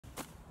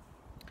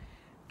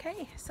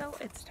Okay, so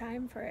it's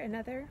time for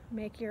another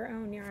make your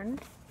own yarn.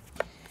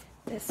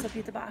 This will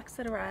be the box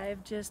that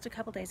arrived just a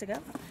couple days ago.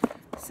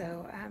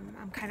 So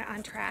I'm kind of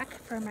on track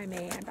for my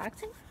May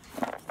unboxing.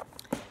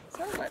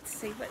 So let's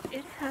see what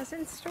it has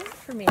in store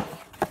for me.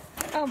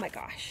 Oh my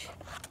gosh,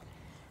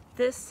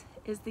 this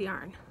is the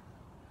yarn.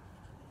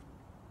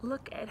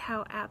 Look at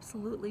how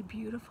absolutely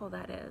beautiful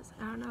that is.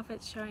 I don't know if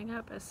it's showing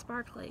up as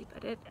sparkly,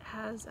 but it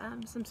has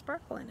some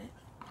sparkle in it.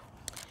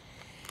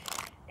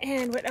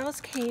 And what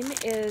else came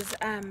is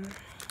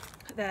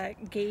the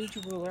gauge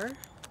ruler,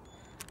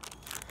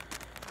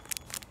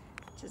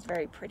 which is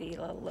very pretty,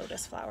 little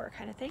lotus flower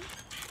kind of thing.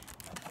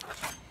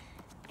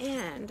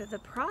 And the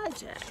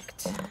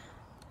project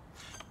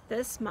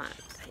this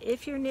month,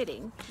 if you're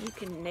knitting, you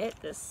can knit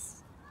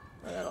this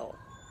little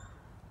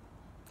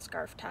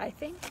scarf tie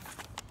thing.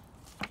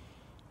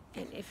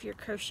 And if you're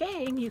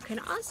crocheting, you can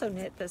also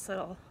knit this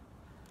little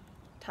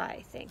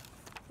tie thing,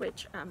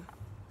 which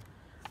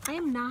I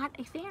am not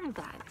a fan of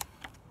that.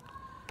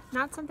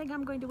 Not something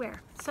I'm going to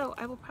wear. So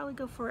I will probably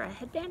go for a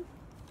headband,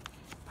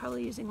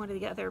 probably using one of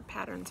the other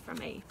patterns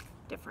from a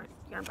different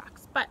yarn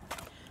box. But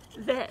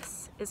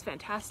this is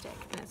fantastic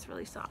and it's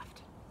really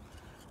soft.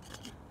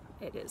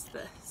 It is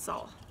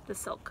the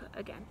silk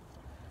again.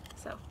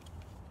 So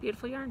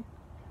beautiful yarn.